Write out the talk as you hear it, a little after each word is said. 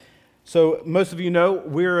So most of you know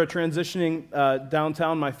we're transitioning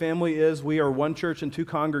downtown. My family is. We are one church and two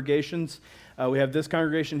congregations. We have this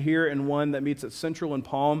congregation here and one that meets at Central and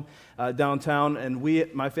Palm downtown. And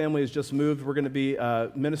my family has just moved. We're going to be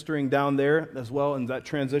ministering down there as well. And that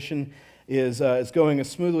transition is going as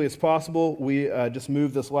smoothly as possible. We just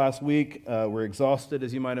moved this last week. We're exhausted,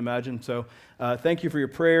 as you might imagine. So thank you for your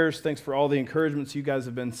prayers. Thanks for all the encouragements you guys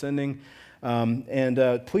have been sending.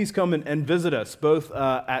 Please come and visit us, both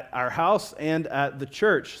at our house and at the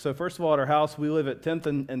church. So first of all, at our house, we live at 10th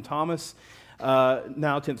and Thomas,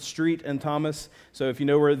 now 10th Street and Thomas. So if you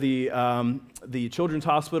know where the Children's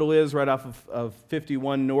Hospital is, right off of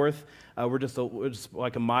 51 North, we're just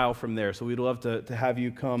like a mile from there. So we'd love to have you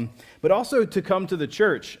come. But also to come to the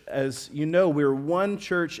church. As you know, we're one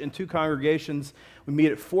church and two congregations. We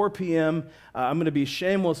meet at 4 p.m. I'm going to be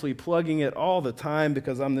shamelessly plugging it all the time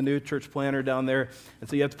because I'm the new church planner down there, and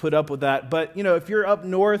so you have to put up with that. But, if you're up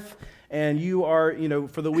north and you are,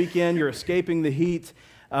 for the weekend, you're escaping the heat,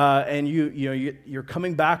 and you're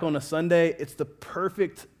coming back on a Sunday, it's the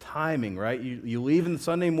perfect timing, right? You leave in the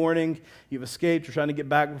Sunday morning, you've escaped, you're trying to get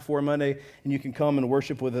back before Monday, and you can come and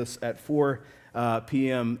worship with us at 4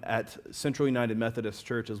 p.m. at Central United Methodist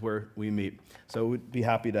Church is where we meet. So we'd be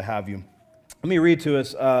happy to have you. Let me read to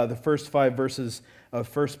us the first 5 verses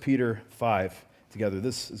of 1 Peter 5 together.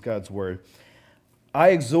 This is God's word. I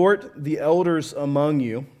exhort the elders among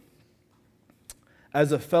you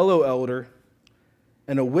as a fellow elder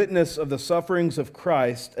and a witness of the sufferings of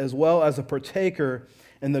Christ, as well as a partaker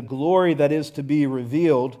in the glory that is to be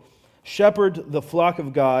revealed. Shepherd the flock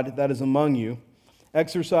of God that is among you,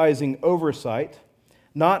 exercising oversight,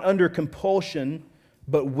 not under compulsion,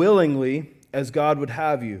 but willingly, as God would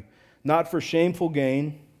have you, not for shameful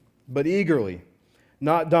gain, but eagerly,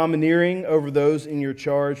 not domineering over those in your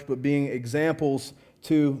charge, but being examples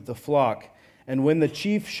to the flock. And when the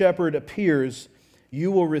chief shepherd appears,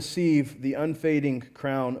 you will receive the unfading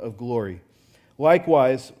crown of glory.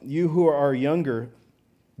 Likewise, you who are younger,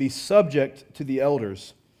 be subject to the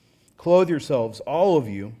elders. Clothe yourselves, all of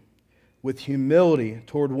you, with humility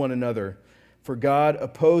toward one another, for God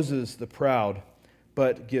opposes the proud,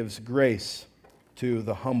 but gives grace to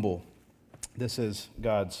the humble. This is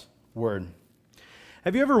God's word.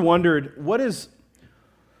 Have you ever wondered,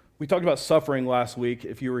 we talked about suffering last week,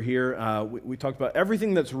 if you were here. We talked about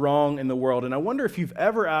everything that's wrong in the world, and I wonder if you've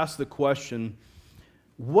ever asked the question,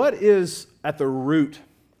 what is at the root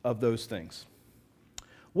of those things?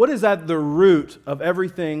 What is at the root of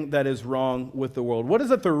everything that is wrong with the world? What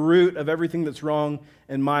is at the root of everything that's wrong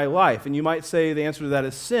in my life? And you might say the answer to that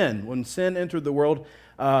is sin. When sin entered the world,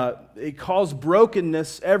 it caused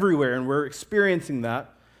brokenness everywhere, and we're experiencing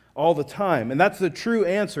that all the time. And that's the true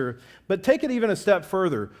answer. But take it even a step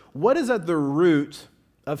further. What is at the root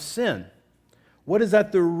of sin? What is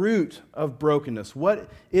at the root of brokenness? What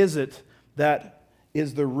is it that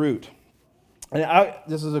is the root? And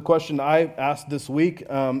this is a question I asked this week,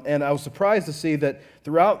 and I was surprised to see that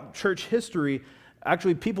throughout church history,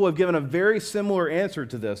 actually people have given a very similar answer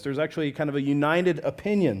to this. There's actually kind of a united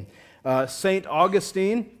opinion. St.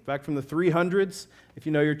 Augustine, back from the 300s, if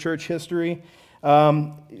you know your church history,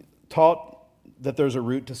 taught that there's a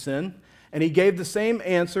root to sin. And he gave the same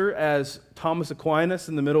answer as Thomas Aquinas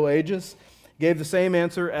in the Middle Ages, gave the same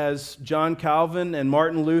answer as John Calvin and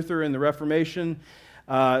Martin Luther in the Reformation,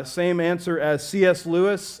 same answer as C.S.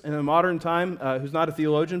 Lewis in a modern time, who's not a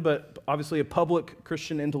theologian, but obviously a public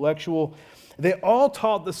Christian intellectual. They all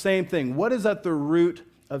taught the same thing. What is at the root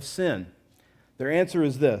of sin? Their answer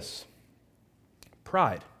is this: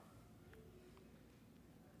 pride.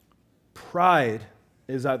 Pride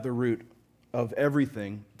is at the root of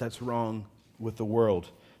everything that's wrong with the world.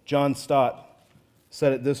 John Stott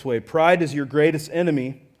said it this way: pride is your greatest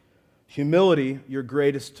enemy, humility your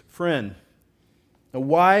greatest friend. Now,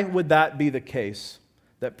 why would that be the case,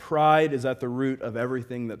 that pride is at the root of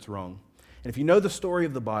everything that's wrong? And if you know the story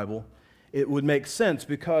of the Bible, it would make sense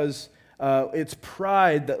because it's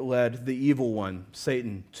pride that led the evil one,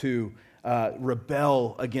 Satan, to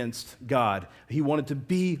rebel against God. He wanted to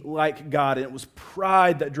be like God, and it was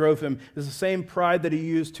pride that drove him. It's the same pride that he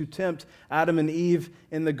used to tempt Adam and Eve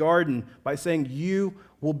in the garden by saying, you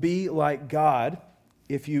will be like God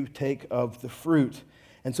if you take of the fruit.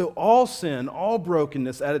 And so all sin, all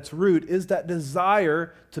brokenness at its root is that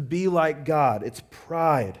desire to be like God. It's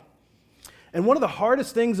pride. And one of the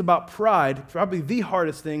hardest things about pride, probably the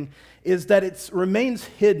hardest thing, is that it remains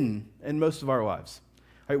hidden in most of our lives.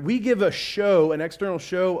 Right? We give a show, an external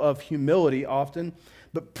show of humility often,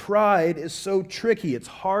 But pride is so tricky. It's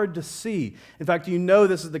hard to see. In fact, you know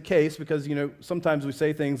this is the case because, sometimes we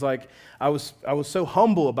say things like, I was so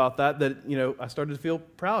humble about that, I started to feel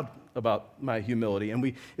proud about my humility.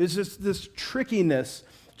 And it's just this trickiness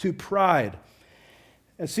to pride.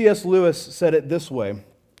 And C.S. Lewis said it this way: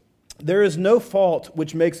 there is no fault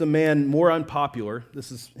which makes a man more unpopular.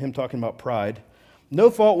 This is him talking about pride. No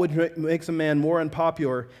fault which makes a man more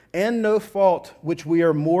unpopular, and no fault which we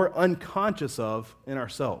are more unconscious of in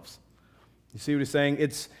ourselves. You see what he's saying?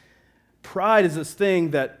 Pride is this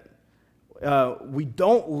thing that we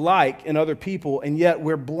don't like in other people, and yet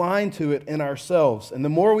we're blind to it in ourselves. And the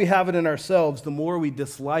more we have it in ourselves, the more we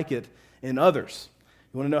dislike it in others.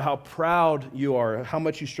 You want to know how proud you are, how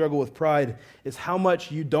much you struggle with pride, is how much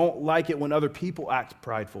you don't like it when other people act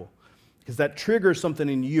prideful. Because that triggers something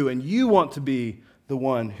in you, and you want to be the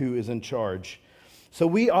one who is in charge. So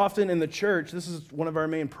we often in the church, this is one of our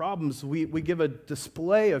main problems, we give a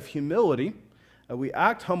display of humility. We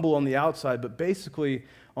act humble on the outside, but basically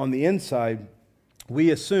on the inside,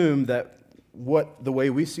 we assume that the way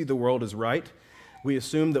we see the world is right. We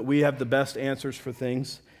assume that we have the best answers for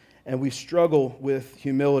things, and we struggle with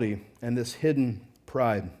humility and this hidden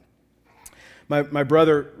pride. My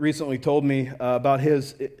brother recently told me about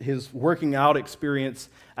his working out experience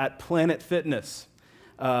at Planet Fitness.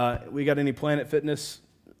 We got any Planet Fitness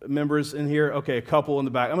members in here? Okay, a couple in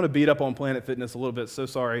the back. I'm going to beat up on Planet Fitness a little bit, so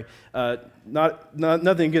sorry.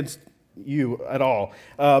 Nothing against you at all.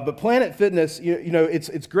 But Planet Fitness,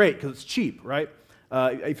 it's great because it's cheap, right?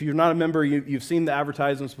 If you're not a member, you've seen the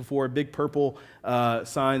advertisements before, big purple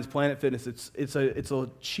signs, Planet Fitness. It's a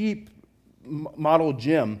cheap model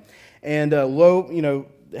gym, and low,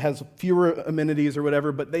 has fewer amenities or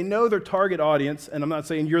whatever, but they know their target audience, and I'm not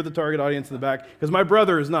saying you're the target audience in the back, because my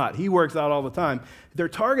brother is not. He works out all the time. Their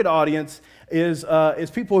target audience is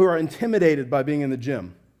people who are intimidated by being in the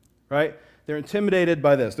gym, right? They're intimidated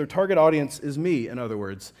by this. Their target audience is me, in other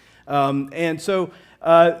words. And so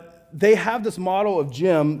they have this model of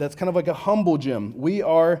gym that's kind of like a humble gym. We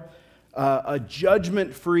are a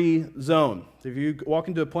judgment-free zone. If you walk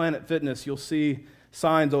into a Planet Fitness, you'll see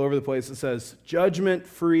signs all over the place that says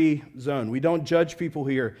judgment-free zone. We don't judge people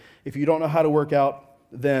here. If you don't know how to work out,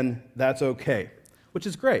 then that's okay, which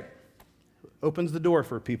is great. Opens the door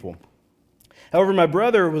for people. However, my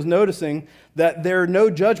brother was noticing that their no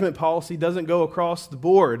judgment policy doesn't go across the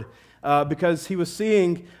board because he was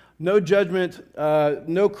seeing no judgment,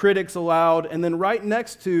 no critics allowed, and then right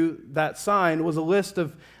next to that sign was a list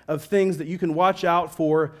of things that you can watch out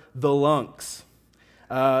for: the lunks.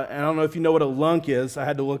 And I don't know if you know what a lunk is. I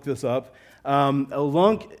had to look this up. A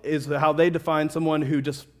lunk is how they define someone who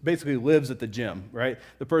just basically lives at the gym, right?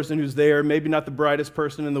 The person who's there, maybe not the brightest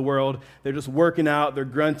person in the world. They're just working out, they're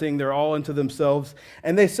grunting, they're all into themselves.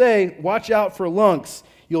 And they say, watch out for lunks.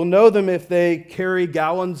 You'll know them if they carry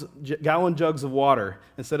gallon jugs of water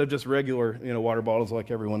instead of just regular water bottles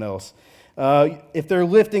like everyone else. If they're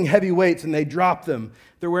lifting heavy weights and they drop them,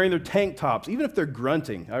 they're wearing their tank tops, even if they're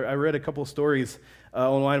grunting. I read a couple of stories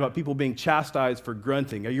online about people being chastised for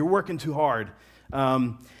grunting. You're working too hard.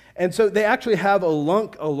 And so they actually have a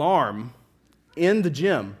lunk alarm in the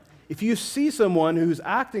gym. If you see someone who's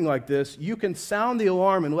acting like this, you can sound the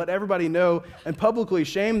alarm and let everybody know and publicly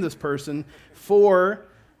shame this person for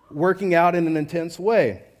working out in an intense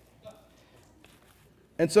way.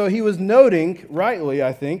 And so he was noting, rightly,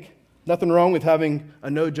 I think, nothing wrong with having a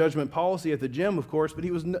no judgment policy at the gym, of course, but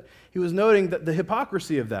he was noting that the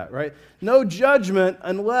hypocrisy of that, right? No judgment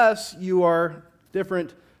unless you are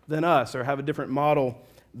different than us or have a different model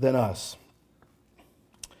than us.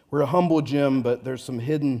 We're a humble gym, but there's some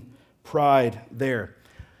hidden pride there.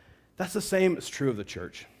 That's the same is true of the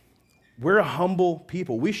church. We're a humble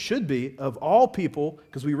people. We should be, of all people,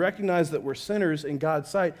 because we recognize that we're sinners in God's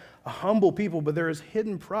sight, a humble people, but there is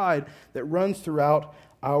hidden pride that runs throughout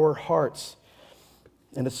our hearts.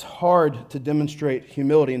 And it's hard to demonstrate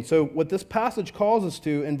humility. And so what this passage calls us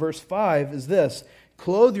to in verse 5 is this: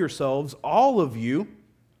 clothe yourselves, all of you,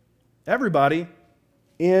 everybody,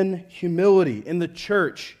 in humility. In the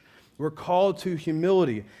church, we're called to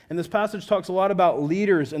humility. And this passage talks a lot about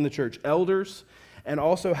leaders in the church, elders, and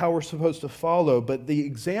also how we're supposed to follow. But the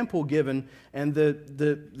example given and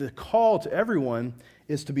the call to everyone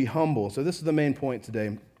is to be humble. So this is the main point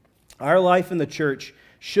today. Our life in the church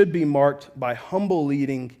should be marked by humble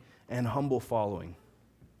leading and humble following.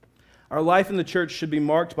 Our life in the church should be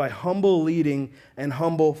marked by humble leading and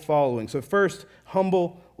humble following. So first,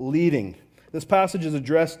 humble leading. This passage is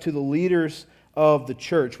addressed to the leaders of the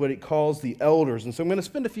church, what it calls the elders. And so I'm going to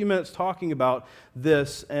spend a few minutes talking about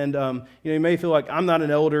this. And you may feel like I'm not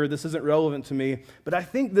an elder, this isn't relevant to me, but I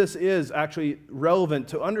think this is actually relevant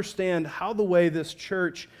to understand how the way this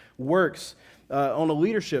church works on a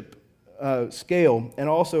leadership scale, and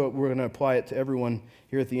also we're going to apply it to everyone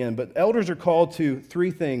here at the end. But elders are called to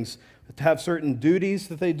three things: to have certain duties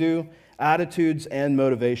that they do, attitudes, and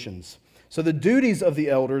motivations. So the duties of the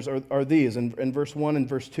elders are these. In verse 1 and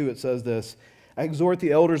verse 2 it says this: I exhort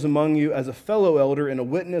the elders among you as a fellow elder and a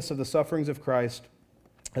witness of the sufferings of Christ,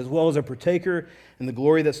 as well as a partaker in the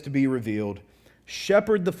glory that's to be revealed.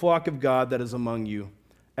 Shepherd the flock of God that is among you,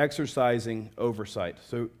 exercising oversight.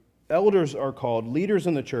 So elders are called, leaders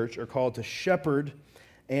in the church are called to shepherd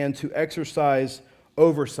and to exercise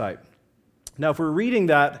oversight. Now, if we're reading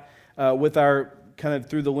that with our kind of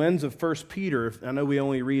through the lens of 1 Peter, I know we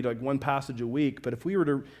only read like one passage a week, but if we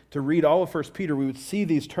were to read all of 1 Peter, we would see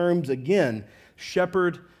these terms again: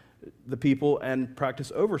 shepherd the people and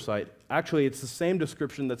practice oversight. Actually, it's the same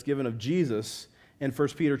description that's given of Jesus in 1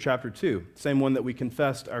 Peter chapter 2, same one that we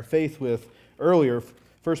confessed our faith with earlier.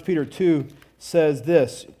 1 Peter 2 says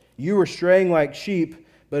this: you were straying like sheep,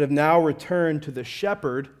 but have now returned to the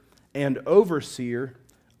shepherd and overseer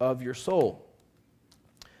of your soul.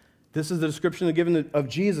 This is the description given of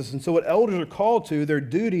Jesus. And so what elders are called to, their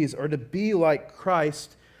duties are to be like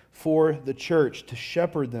Christ for the church, to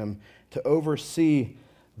shepherd them, to oversee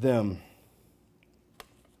them.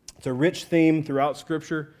 It's a rich theme throughout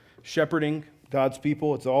Scripture, shepherding God's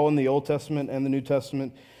people. It's all in the Old Testament and the New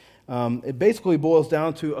Testament. It basically boils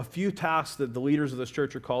down to a few tasks that the leaders of this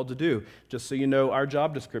church are called to do. Just so you know our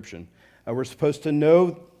job description. We're supposed to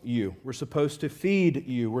know you. We're supposed to feed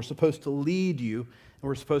you. We're supposed to lead you. And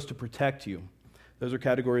we're supposed to protect you. Those are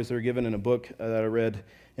categories that are given in a book that I read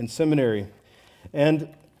in seminary. And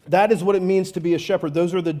that is what it means to be a shepherd.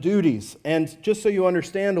 Those are the duties. And just so you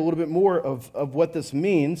understand a little bit more of what this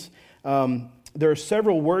means, there are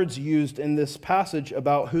several words used in this passage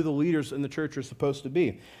about who the leaders in the church are supposed to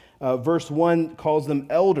be. Verse 1 calls them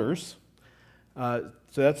elders.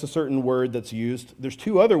 So that's a certain word that's used. There's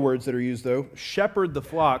two other words that are used, though. Shepherd the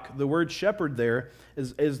flock. The word shepherd there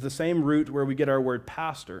is the same root where we get our word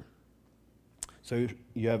pastor. So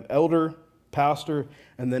you have elder, pastor,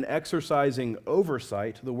 and then exercising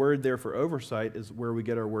oversight. The word there for oversight is where we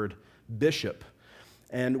get our word bishop.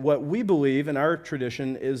 And what we believe in our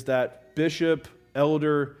tradition is that bishop,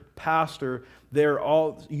 elder, pastor, they're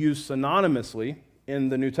all used synonymously in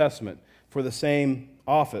the New Testament for the same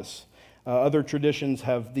office. Other traditions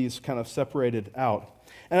have these kind of separated out.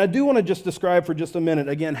 And I do want to just describe for just a minute,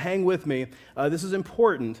 again, hang with me. This is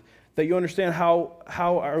important that you understand how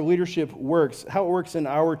our leadership works, how it works in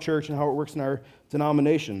our church and how it works in our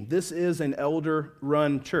denomination. This is an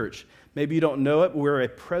elder-run church. Maybe you don't know it, but we're a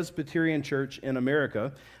Presbyterian church in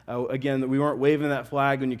America. Again, we weren't waving that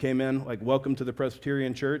flag when you came in, like, welcome to the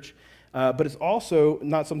Presbyterian church. But it's also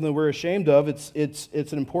not something that we're ashamed of. It's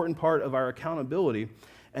an important part of our accountability.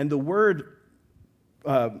 And the word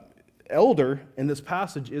elder in this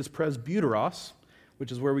passage is presbyteros, which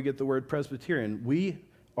is where we get the word Presbyterian. We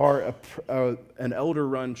are an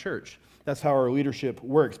elder-run church. That's how our leadership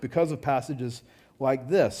works, because of passages like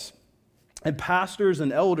this. And pastors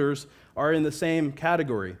and elders are in the same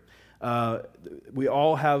category. We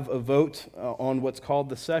all have a vote on what's called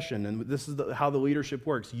the session, and this is how the leadership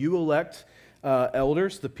works. You elect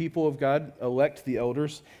elders, the people of God elect the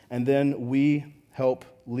elders, and then we help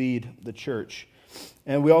lead the church.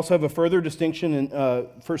 And we also have a further distinction in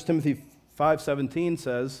 1 Timothy 5:17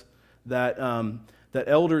 says that that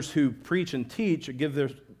elders who preach and teach, or give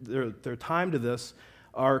their time to this,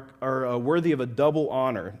 are worthy of a double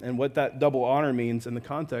honor. And what that double honor means in the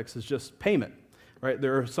context is just payment. Right?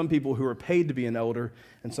 There are some people who are paid to be an elder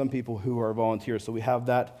and some people who are volunteers. So we have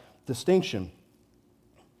that distinction.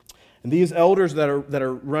 And these elders that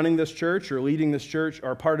are running this church or leading this church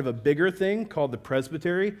are part of a bigger thing called the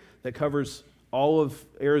presbytery that covers all of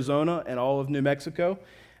Arizona and all of New Mexico.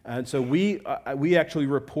 And so we actually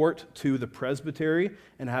report to the presbytery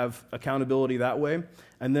and have accountability that way.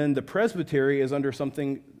 And then the presbytery is under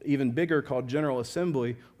something even bigger called General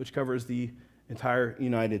Assembly, which covers the entire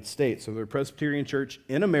United States. So we're a Presbyterian church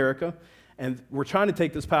in America, and we're trying to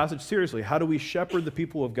take this passage seriously. How do we shepherd the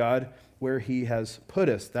people of God where He has put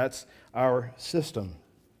us? That's our system.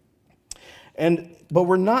 But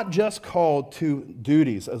we're not just called to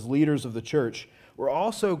duties as leaders of the church. We're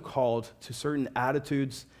also called to certain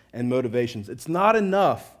attitudes and motivations. It's not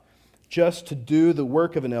enough just to do the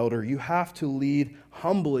work of an elder. You have to lead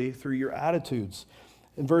humbly through your attitudes.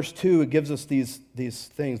 In verse 2, it gives us these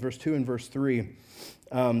things. Verse 2 and verse 3.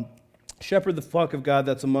 Shepherd the flock of God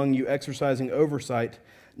that's among you, exercising oversight,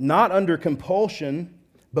 not under compulsion,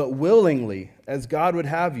 but willingly, as God would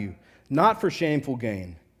have you, not for shameful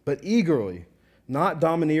gain, but eagerly, not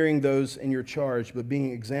domineering those in your charge, but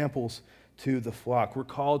being examples to the flock. We're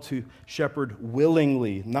called to shepherd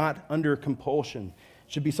willingly, not under compulsion.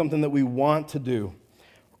 It should be something that we want to do.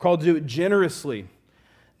 We're called to do it generously,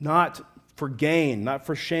 not for gain, not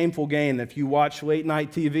for shameful gain. If you watch late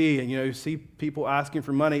night TV and you see people asking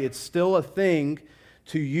for money, it's still a thing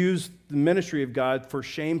to use the ministry of God for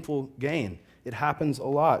shameful gain. It happens a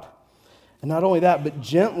lot. And not only that, but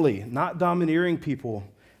gently, not domineering people,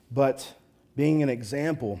 but being an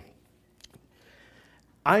example.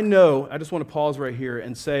 I just want to pause right here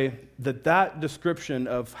and say that description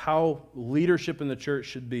of how leadership in the church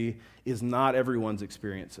should be is not everyone's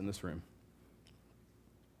experience in this room.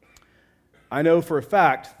 I know for a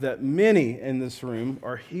fact that many in this room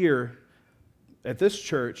are here at this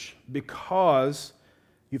church because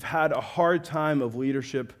you've had a hard time of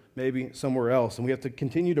leadership maybe somewhere else, and we have to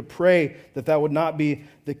continue to pray that would not be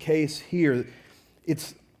the case here.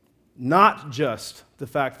 It's not just the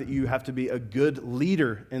fact that you have to be a good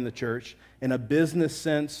leader in the church in a business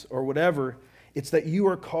sense or whatever. It's that you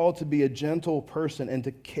are called to be a gentle person and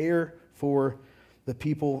to care for the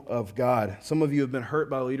people of God. Some of you have been hurt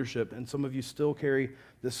by leadership, and some of you still carry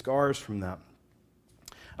the scars from that.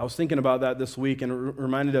 I was thinking about that this week and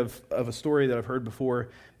reminded of a story that I've heard before.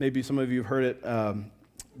 Maybe some of you have heard it,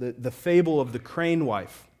 the fable of the crane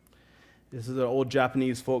wife. This is an old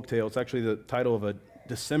Japanese folk tale. It's actually the title of a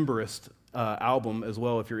Decemberist album as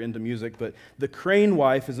well, if you're into music. But the crane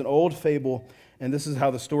wife is an old fable, and this is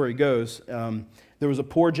how the story goes. There was a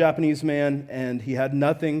poor Japanese man, and he had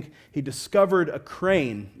nothing. He discovered a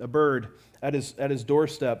crane, a bird, at his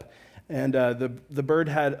doorstep, and the bird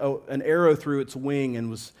had an arrow through its wing and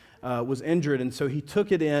was injured. And so he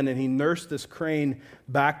took it in and he nursed this crane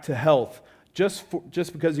back to health, just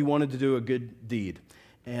because he wanted to do a good deed.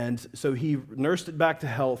 And so he nursed it back to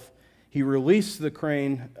health. He released the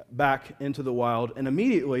crane back into the wild, and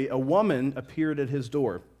immediately a woman appeared at his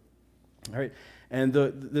door. All right. And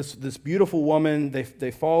this beautiful woman,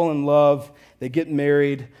 they fall in love, they get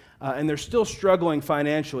married, and they're still struggling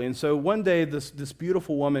financially. And so one day, this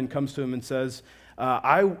beautiful woman comes to him and says,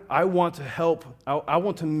 I want to help. I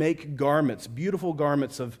want to make garments, beautiful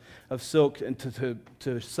garments of silk, and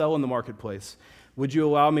to sell in the marketplace. Would you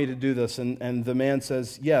allow me to do this? And the man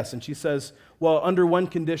says, yes. And she says, well, under one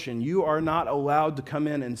condition, you are not allowed to come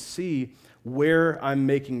in and see where I'm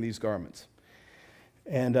making these garments.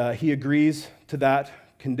 And he agrees to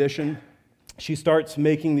that condition. She starts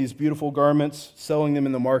making these beautiful garments, selling them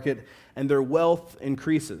in the market, and their wealth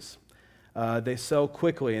increases. They sell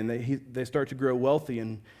quickly, and they start to grow wealthy.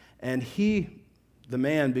 And he, the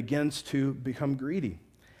man, begins to become greedy.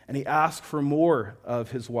 And he asks for more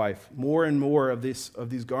of his wife, more and more of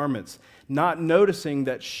these garments, not noticing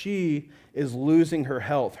that she is losing her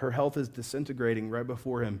health. Her health is disintegrating right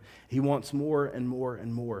before him. He wants more and more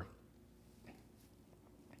and more.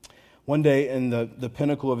 One day, in the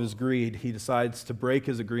pinnacle of his greed, he decides to break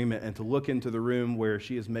his agreement and to look into the room where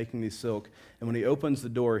she is making these silk. And when he opens the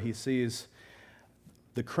door, he sees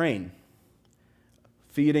the crane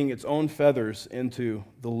feeding its own feathers into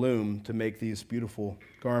the loom to make these beautiful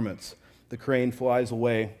garments. The crane flies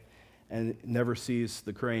away and never sees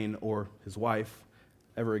the crane or his wife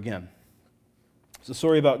ever again. It's a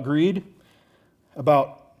story about greed,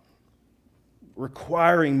 about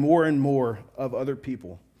requiring more and more of other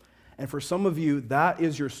people. And for some of you, that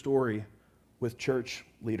is your story with church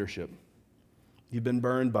leadership. You've been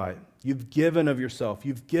burned by it. You've given of yourself.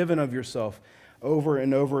 You've given of yourself over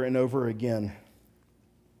and over and over again.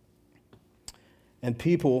 And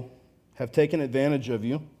people have taken advantage of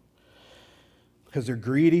you because they're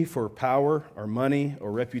greedy for power or money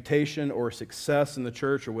or reputation or success in the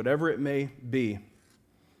church or whatever it may be.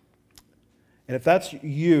 And if that's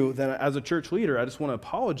you, then as a church leader, I just want to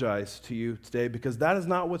apologize to you today because that is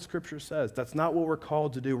not what Scripture says. That's not what we're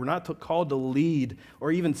called to do. We're not called to lead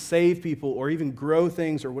or even save people or even grow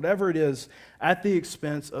things or whatever it is at the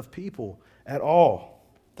expense of people at all.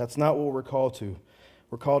 That's not what we're called to.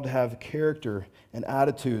 We're called to have character and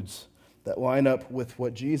attitudes that line up with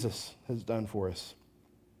what Jesus has done for us.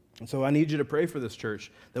 And so I need you to pray for this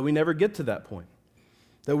church, that we never get to that point,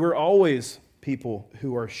 that we're always people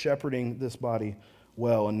who are shepherding this body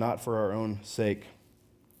well and not for our own sake.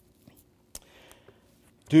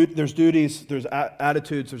 There's duties, there's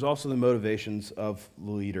attitudes, there's also the motivations of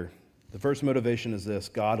the leader. The first motivation is this,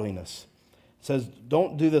 godliness. It says,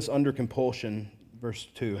 don't do this under compulsion, verse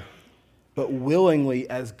 2, but willingly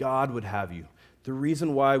as God would have you. The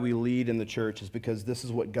reason why we lead in the church is because this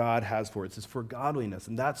is what God has for us. It's for godliness,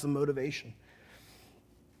 and that's the motivation.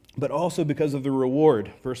 But also because of the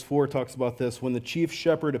reward. Verse 4 talks about this. When the chief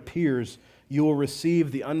shepherd appears, you will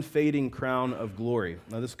receive the unfading crown of glory.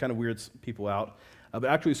 Now, this kind of weirds people out. But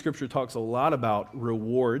actually, Scripture talks a lot about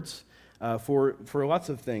rewards for lots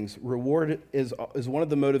of things. Reward is one of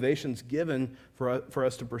the motivations given for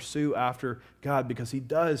us to pursue after God, because He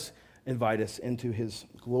does invite us into His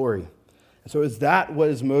glory. And so is that what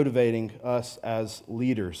is motivating us as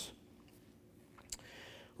leaders?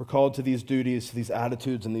 We're called to these duties, to these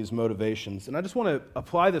attitudes, and these motivations. And I just want to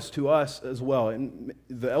apply this to us as well. And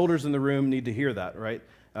the elders in the room need to hear that, right?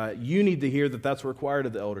 You need to hear that that's required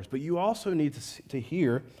of the elders. But you also need to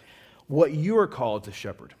hear what you are called to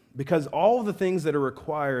shepherd. Because all of the things that are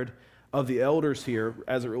required of the elders here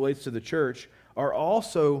as it relates to the church are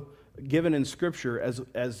also given in Scripture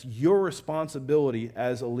as your responsibility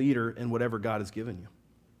as a leader in whatever God has given you.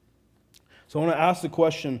 So I want to ask the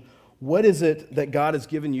question, what is it that God has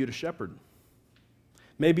given you to shepherd?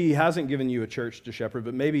 Maybe He hasn't given you a church to shepherd,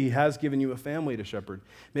 but maybe He has given you a family to shepherd.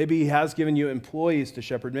 Maybe He has given you employees to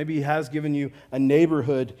shepherd. Maybe He has given you a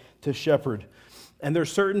neighborhood to shepherd. And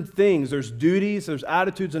there's certain things, there's duties, there's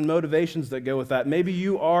attitudes and motivations that go with that. Maybe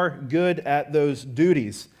you are good at those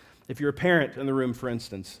duties. If you're a parent in the room, for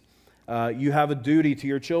instance, you have a duty to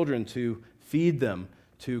your children to feed them,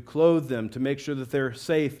 to clothe them, to make sure that they're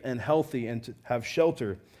safe and healthy and to have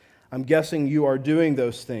shelter. I'm guessing you are doing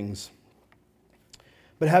those things.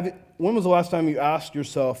 But when was the last time you asked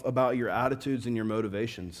yourself about your attitudes and your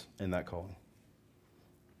motivations in that calling?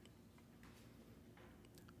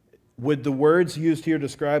 Would the words used here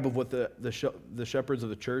describe of what the shepherds of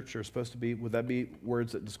the church are supposed to be? Would that be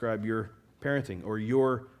words that describe your parenting or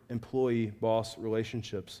your employee-boss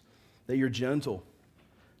relationships? That you're gentle,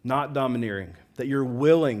 not domineering, that you're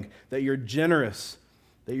willing, that you're generous,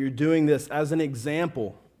 that you're doing this as an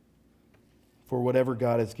example for whatever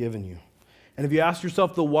God has given you. And if you ask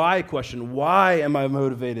yourself the why question, why am I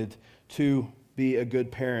motivated to be a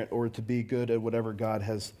good parent or to be good at whatever God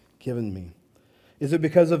has given me? Is it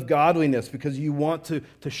because of godliness, because you want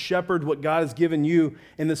to shepherd what God has given you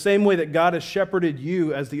in the same way that God has shepherded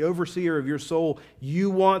you as the overseer of your soul?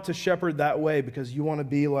 You want to shepherd that way because you want to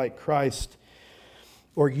be like Christ,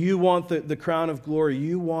 or you want the crown of glory.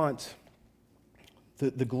 You want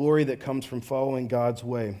the glory that comes from following God's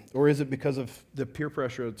way. Or is it because of the peer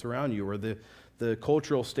pressure that's around you, or the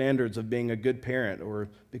cultural standards of being a good parent, or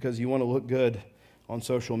because you want to look good on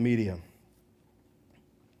social media?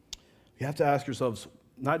 You have to ask yourselves,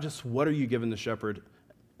 not just what are you given to shepherd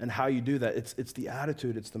and how you do that, it's the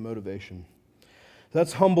attitude, it's the motivation.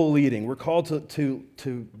 That's humble leading. We're called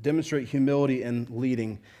to demonstrate humility in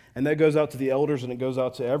leading, and that goes out to the elders and it goes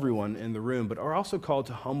out to everyone in the room, but are also called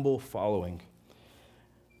to humble following.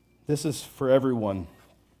 This is for everyone,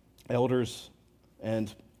 elders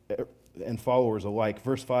and followers alike.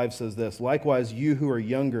 Verse 5 says this, "Likewise, you who are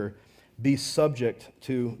younger, be subject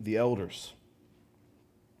to the elders."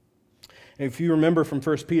 If you remember from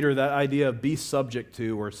 1 Peter, that idea of be subject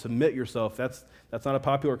to or submit yourself, that's not a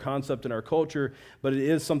popular concept in our culture, but it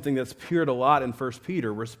is something that's appeared a lot in 1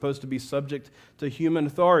 Peter. We're supposed to be subject to human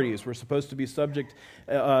authorities. We're supposed to be subject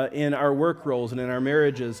in our work roles and in our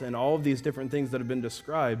marriages and all of these different things that have been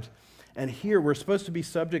described. And here, we're supposed to be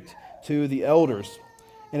subject to the elders.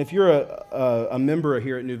 And if you're a member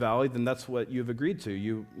here at New Valley, then that's what you've agreed to.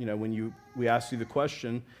 You know, when we ask you the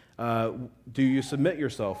question, do you submit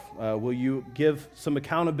yourself? Will you give some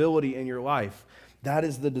accountability in your life? That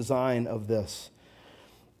is the design of this.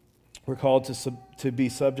 We're called to be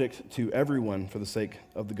subject to everyone for the sake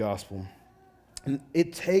of the gospel. And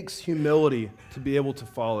it takes humility to be able to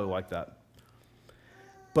follow like that.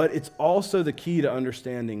 But it's also the key to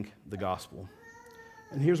understanding the gospel.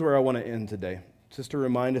 And here's where I want to end today, just to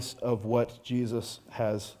remind us of what Jesus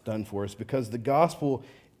has done for us, because the gospel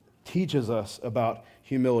teaches us about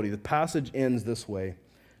humility. The passage ends this way: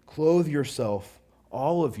 "Clothe yourself,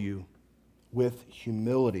 all of you, with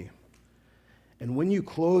humility." And when you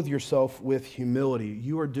clothe yourself with humility,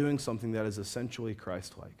 you are doing something that is essentially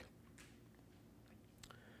Christ-like.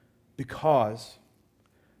 Because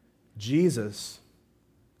Jesus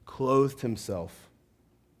clothed himself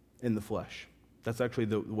in the flesh. That's actually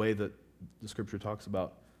the way that the Scripture talks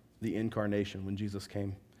about the incarnation when Jesus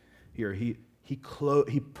came here. He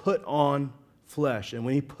put on flesh, and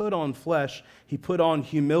when he put on flesh, he put on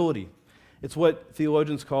humility. It's what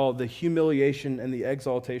theologians call the humiliation and the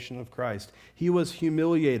exaltation of Christ. He was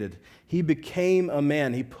humiliated. He became a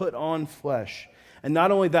man. He put on flesh. And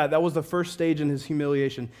not only that, that was the first stage in his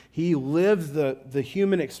humiliation. He lived the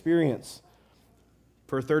human experience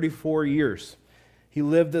for 34 years. He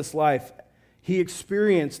lived this life. He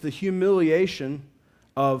experienced the humiliation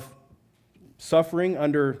of suffering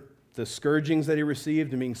under the scourgings that he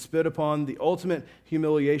received and being spit upon, the ultimate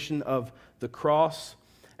humiliation of the cross.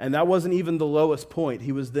 And that wasn't even the lowest point.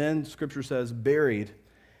 He was then, Scripture says, buried.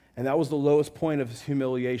 And that was the lowest point of his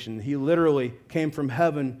humiliation. He literally came from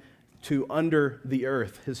heaven to under the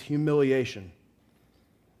earth, his humiliation.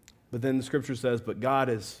 But then the Scripture says, but God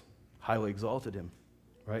has highly exalted him,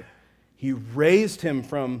 right? He raised him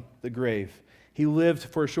from the grave. He lived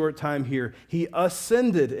for a short time here. He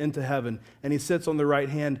ascended into heaven, and he sits on the right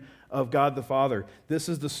hand of God the Father. This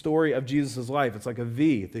is the story of Jesus' life. It's like a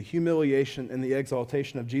V, the humiliation and the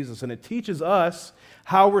exaltation of Jesus. And it teaches us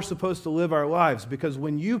how we're supposed to live our lives, because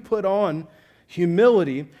when you put on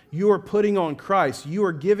humility, you are putting on Christ. You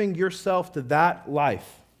are giving yourself to that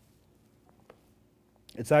life.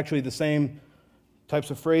 It's actually the same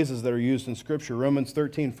types of phrases that are used in Scripture. Romans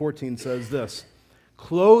 13:14 says this,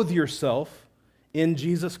 clothe yourself in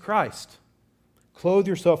Jesus Christ. Clothe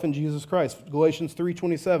yourself in Jesus Christ. Galatians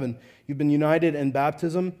 3:27, you've been united in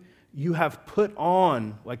baptism. You have put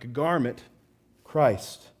on, like a garment,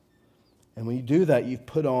 Christ. And when you do that, you've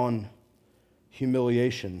put on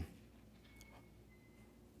humiliation.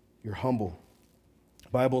 You're humble. The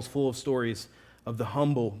Bible's full of stories of the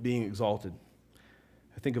humble being exalted.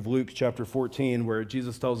 I think of Luke chapter 14, where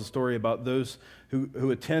Jesus tells a story about those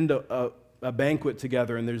who attend a banquet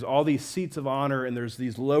together, and there's all these seats of honor, and there's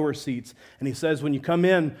these lower seats. And he says, when you come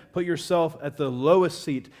in, put yourself at the lowest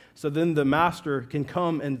seat, so then the master can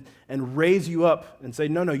come and raise you up and say,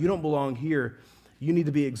 no, you don't belong here. You need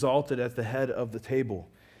to be exalted at the head of the table.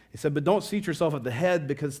 He said, but don't seat yourself at the head,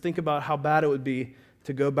 because think about how bad it would be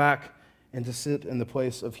to go back and to sit in the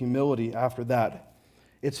place of humility after that.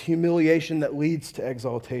 It's humiliation that leads to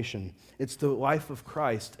exaltation. It's the life of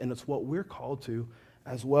Christ, and it's what we're called to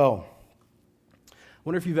as well. I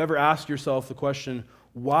wonder if you've ever asked yourself the question,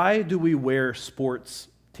 why do we wear sports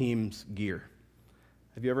teams' gear?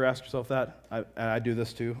 Have you ever asked yourself that? I do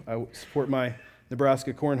this too. I support my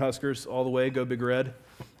Nebraska Cornhuskers all the way, go Big Red.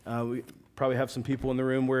 We probably have some people in the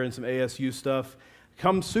room wearing some ASU stuff.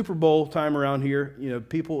 Come Super Bowl time around here,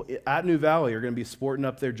 people at New Valley are going to be sporting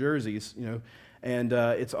up their jerseys, and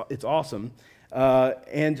it's awesome.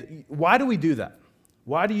 And why do we do that?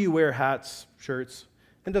 Why do you wear hats, shirts?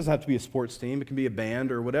 It doesn't have to be a sports team. It can be a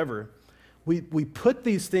band or whatever. We put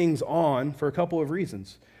these things on for a couple of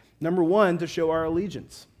reasons. Number one, to show our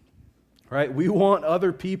allegiance, right? We want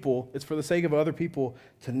other people, it's for the sake of other people,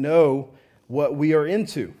 to know what we are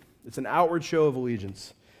into. It's an outward show of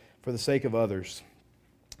allegiance for the sake of others.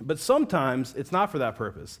 But sometimes it's not for that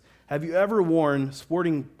purpose. Have you ever worn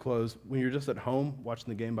sporting clothes when you're just at home watching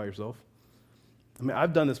the game by yourself? I mean,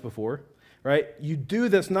 I've done this before, right? You do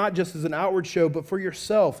this not just as an outward show, but for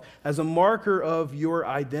yourself, as a marker of your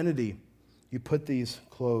identity. You put these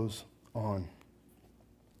clothes on.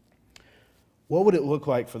 What would it look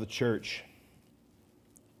like for the church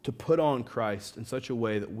to put on Christ in such a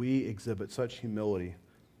way that we exhibit such humility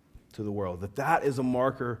to the world? That is a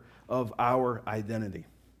marker of our identity.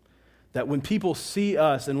 That when people see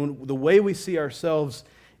us and when the way we see ourselves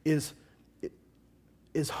is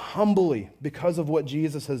humbly because of what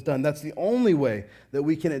Jesus has done. That's the only way that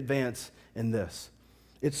we can advance in this.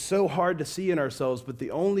 It's so hard to see in ourselves, but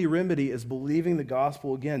the only remedy is believing the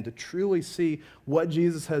gospel again, to truly see what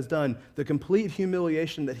Jesus has done, the complete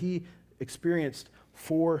humiliation that he experienced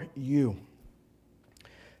for you.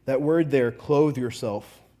 That word there, clothe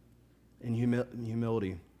yourself in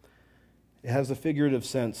humility. It has a figurative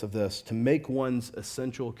sense of this, to make one's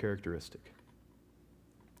essential characteristic.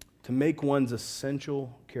 To make one's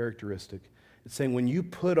essential characteristic. It's saying when you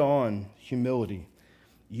put on humility,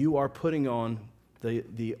 you are putting on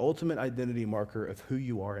the ultimate identity marker of who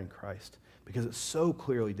you are in Christ, because it so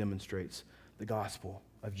clearly demonstrates the gospel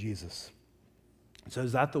of Jesus. So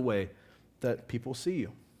is that the way that people see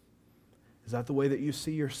you? Is that the way that you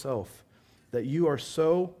see yourself? That you are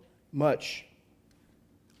so much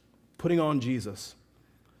putting on Jesus,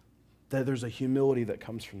 that there's a humility that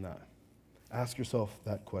comes from that? Ask yourself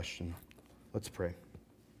that question. Let's pray.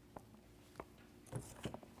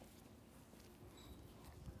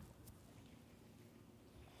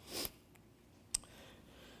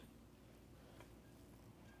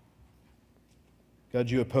 God,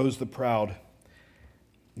 you oppose the proud.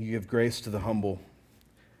 You give grace to the humble.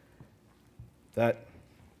 That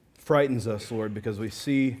frightens us, Lord, because we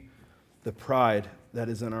see the pride that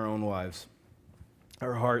is in our own lives.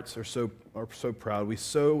 Our hearts are so proud. We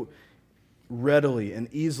so readily and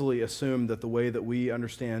easily assume that the way that we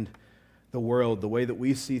understand the world, the way that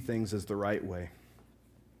we see things, is the right way.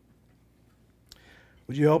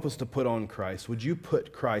 Would you help us to put on Christ? Would you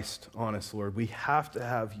put Christ on us, Lord? We have to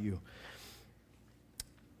have you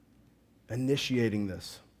initiating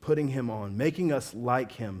this, putting him on, making us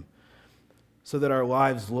like him so that our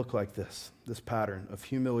lives look like this pattern of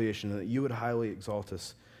humiliation, and that you would highly exalt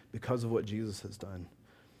us because of what Jesus has done.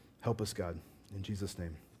 Help us, God. In Jesus'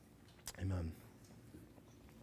 name, amen.